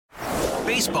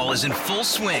Baseball is in full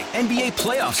swing. NBA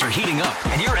playoffs are heating up,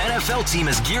 and your NFL team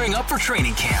is gearing up for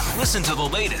training camp. Listen to the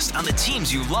latest on the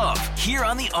teams you love here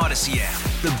on the Odyssey app.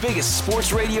 The biggest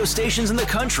sports radio stations in the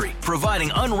country,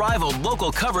 providing unrivaled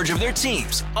local coverage of their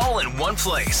teams, all in one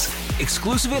place.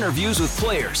 Exclusive interviews with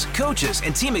players, coaches,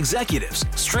 and team executives,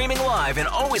 streaming live and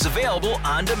always available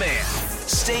on demand.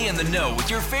 Stay in the know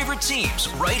with your favorite teams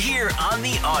right here on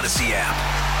the Odyssey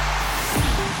app.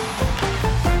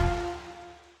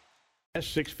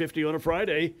 6:50 on a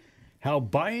Friday, how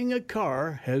buying a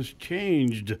car has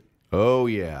changed. Oh,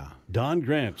 yeah. Don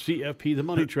Grant, CFP, the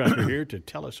money tracker, here to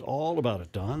tell us all about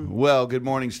it. Don? Well, good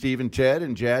morning, Steve and Ted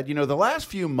and Jad. You know, the last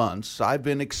few months, I've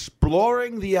been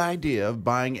exploring the idea of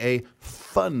buying a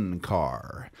fun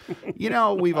car. You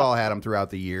know, we've all had them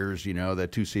throughout the years, you know, the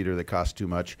two-seater that costs too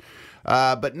much.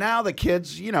 But now the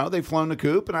kids, you know, they've flown the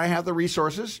coop, and I have the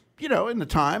resources, you know, and the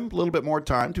time, a little bit more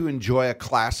time to enjoy a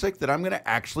classic that I'm going to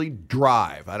actually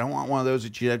drive. I don't want one of those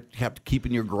that you have to keep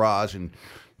in your garage and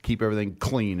keep everything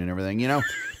clean and everything. You know,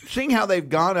 seeing how they've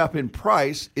gone up in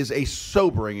price is a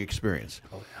sobering experience.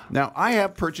 Oh, yeah. Now, I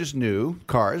have purchased new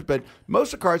cars, but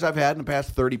most of the cars I've had in the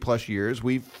past 30-plus years,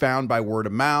 we've found by word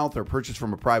of mouth or purchased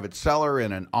from a private seller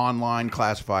in an online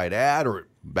classified ad or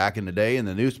back in the day in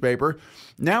the newspaper.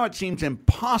 Now it seems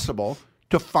impossible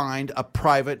to find a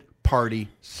private party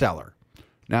seller.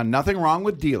 Now, nothing wrong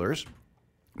with dealers,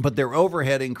 but their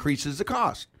overhead increases the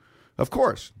cost. Of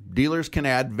course, dealers can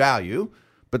add value,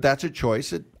 but that's a choice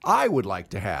that I would like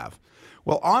to have.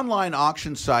 Well, online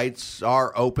auction sites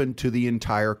are open to the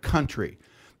entire country.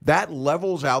 That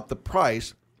levels out the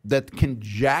price that can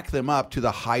jack them up to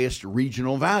the highest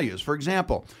regional values. For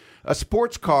example, a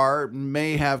sports car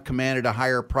may have commanded a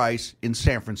higher price in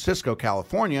San Francisco,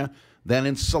 California, than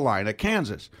in Salina,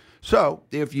 Kansas. So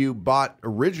if you bought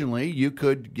originally, you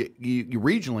could get,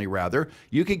 regionally rather,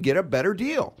 you could get a better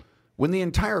deal. When the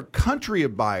entire country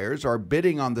of buyers are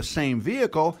bidding on the same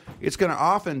vehicle, it's going to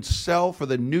often sell for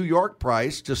the New York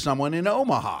price to someone in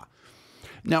Omaha.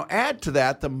 Now, add to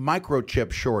that the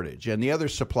microchip shortage and the other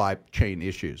supply chain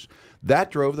issues. That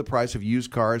drove the price of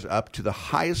used cars up to the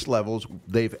highest levels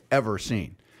they've ever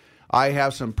seen. I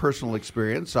have some personal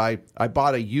experience. I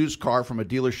bought a used car from a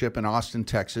dealership in Austin,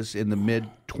 Texas in the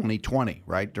mid-2020,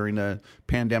 right? During the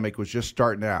pandemic was just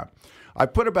starting out. I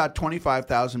put about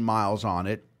 25,000 miles on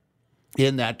it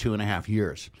in that 2.5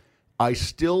 years. I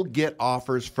still get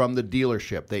offers from the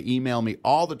dealership. They email me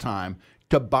all the time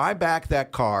to buy back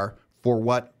that car for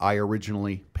what I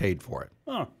originally paid for it.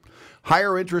 Huh.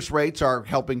 Higher interest rates are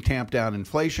helping tamp down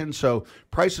inflation, so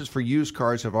prices for used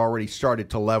cars have already started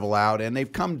to level out, and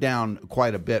they've come down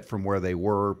quite a bit from where they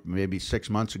were maybe 6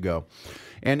 months ago.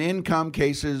 And in some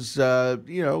cases, and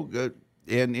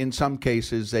in some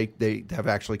cases, they have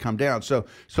actually come down. So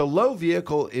low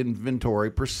vehicle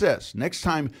inventory persists. Next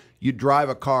time you drive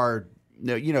a car,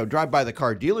 drive by the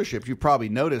car dealership, you probably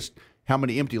noticed how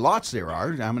many empty lots there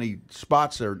are, how many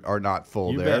spots are not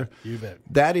full there. You bet.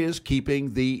 That is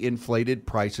keeping the inflated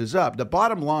prices up. The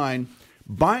bottom line,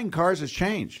 buying cars has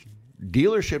changed.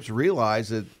 Dealerships realize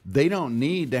that they don't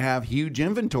need to have huge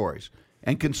inventories,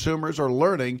 and consumers are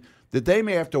learning that they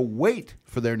may have to wait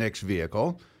for their next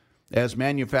vehicle. As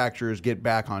manufacturers get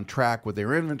back on track with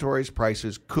their inventories,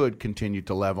 prices could continue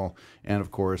to level and,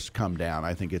 of course, come down.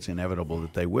 I think it's inevitable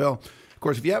that they will. Of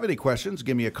course, if you have any questions,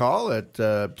 give me a call at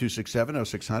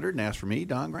 267-0600 and ask for me,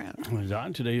 Don Grant.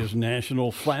 Don, today is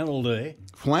National Flannel Day.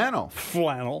 Flannel.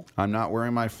 I'm not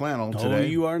wearing my flannel today. Oh,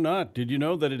 you are not. Did you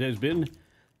know that it has been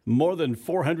more than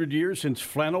 400 years since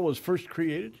flannel was first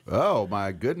created? Oh,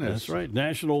 my goodness. That's right.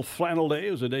 National Flannel Day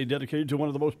is a day dedicated to one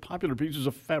of the most popular pieces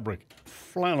of fabric,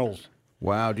 flannels.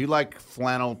 Wow. Do you like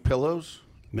flannel pillows?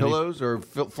 Or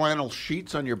flannel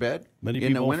sheets on your bed Many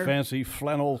in the people winter? fancy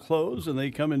flannel clothes, and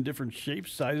they come in different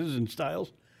shapes, sizes, and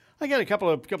styles. I got a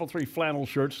couple, three flannel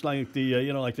shirts, like the,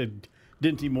 like the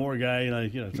Dinty Moore guy.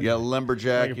 It's like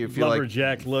lumberjack. Like you feel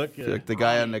lumberjack look. Like the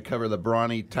guy on the cover of the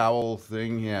brawny towel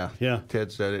thing. Yeah. Yeah. Ted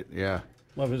said it. Yeah.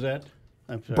 What was that?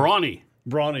 I'm sorry.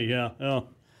 Brawny, yeah. Oh.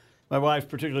 My wife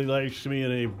particularly likes me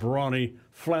in a brawny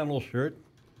flannel shirt.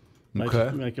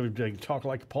 Okay. I can talk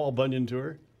like Paul Bunyan to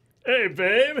her. Hey,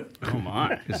 babe. Oh,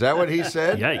 my. Is that what he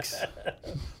said? Yikes.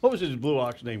 What was his Blue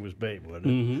Ox name? Was Babe, wasn't it?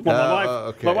 Mm-hmm.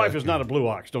 Well, my wife is not a Blue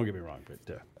Ox. Don't get me wrong.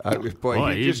 But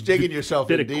boy, you're just digging yourself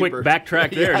did in a quick deeper.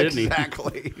 backtrack there, yeah, didn't he?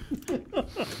 Exactly.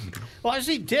 Well, I've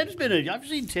seen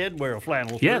Ted wear a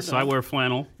flannel shirt. Yes, I wear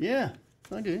flannel. Yeah,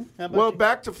 I do. How about Well, you?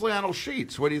 back to flannel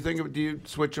sheets. What do you think of? Do you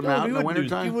switch them out in the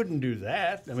wintertime? You wouldn't do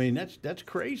that. I mean, that's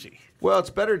crazy. Well,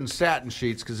 it's better than satin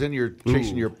sheets because then you're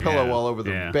chasing your pillow yeah, all over the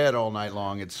yeah. bed all night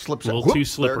long. It slips A out. little too Whoop,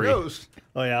 slippery. There it goes.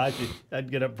 Oh yeah, I'd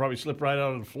get up, and probably slip right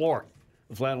out on the floor.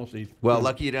 flannel seat. Well,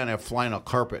 lucky you don't have flannel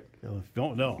carpet.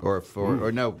 Don't know. Or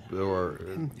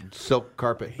silk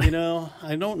carpet. You know,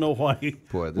 I don't know why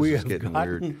Boy, this we is have getting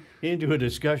gotten weird. into a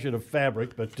discussion of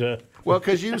fabric, but Well,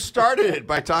 because you started it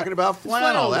by talking about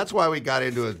flannel. Flannel. That's why we got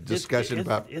into a discussion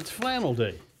about. It's flannel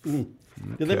day. Do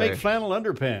they Okay. make flannel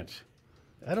underpants?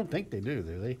 I don't think they do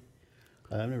they?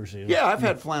 I've never seen it. Yeah, I've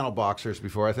had flannel boxers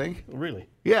before, I think. Really?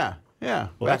 Yeah. Well,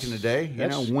 Back in the day, you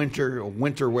know,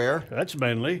 winter wear. That's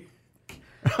manly.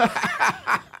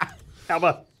 How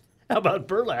about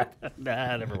burlap?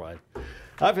 Nah, never mind.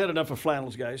 I've had enough of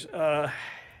flannels, guys.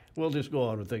 We'll just go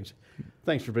on with things.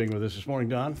 Thanks for being with us this morning,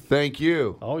 Don. Thank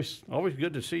you. Always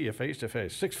good to see you face to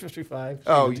face. 6:55.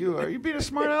 Oh, are you being a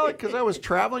smart aleck? Because I was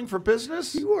traveling for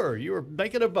business. You were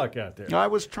making a buck out there. I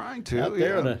was trying to. Out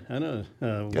there, yeah. got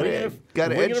to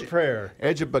Gotta a prayer.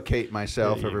 educate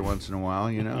myself every once in a while,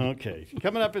 you know. Okay.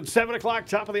 Coming up at 7 o'clock,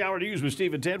 top of the hour news with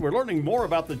Steve and Ted. We're learning more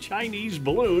about the Chinese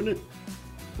balloon,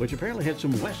 which apparently had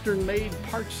some Western-made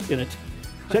parts in it.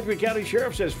 Sedgwick County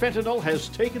Sheriff says fentanyl has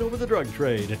taken over the drug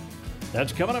trade.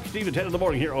 That's coming up, Steve and Ted in the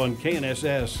morning here on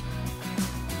KNSS.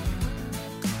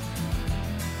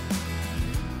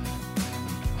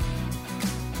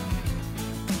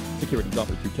 Securities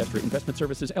offered through Kestra Investment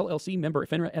Services, LLC, member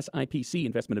FINRA SIPC.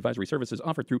 Investment advisory services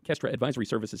offered through Kestra Advisory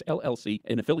Services, LLC,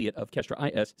 an affiliate of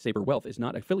Kestra IS. Saber Wealth is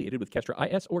not affiliated with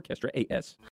Kestra IS or Kestra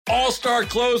AS. All-star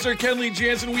closer Kenley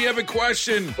Jansen, we have a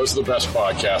question. What's the best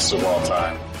podcast of all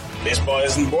time? Baseball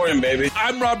isn't boring, baby.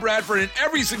 I'm Rob Bradford, and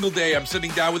every single day I'm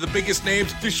sitting down with the biggest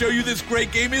names to show you this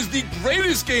great game is the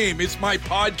greatest game. It's my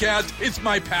podcast. It's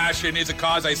my passion. It's a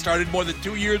cause I started more than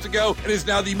 2 years ago and is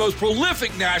now the most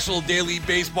prolific national daily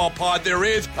baseball pod there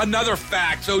is. Another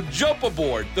fact, so jump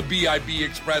aboard the BIB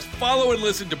Express. Follow and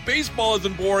listen to Baseball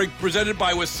Isn't Boring, presented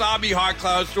by Wasabi Hot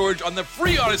Cloud Storage on the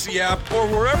free Odyssey app or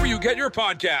wherever you get your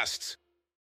podcasts.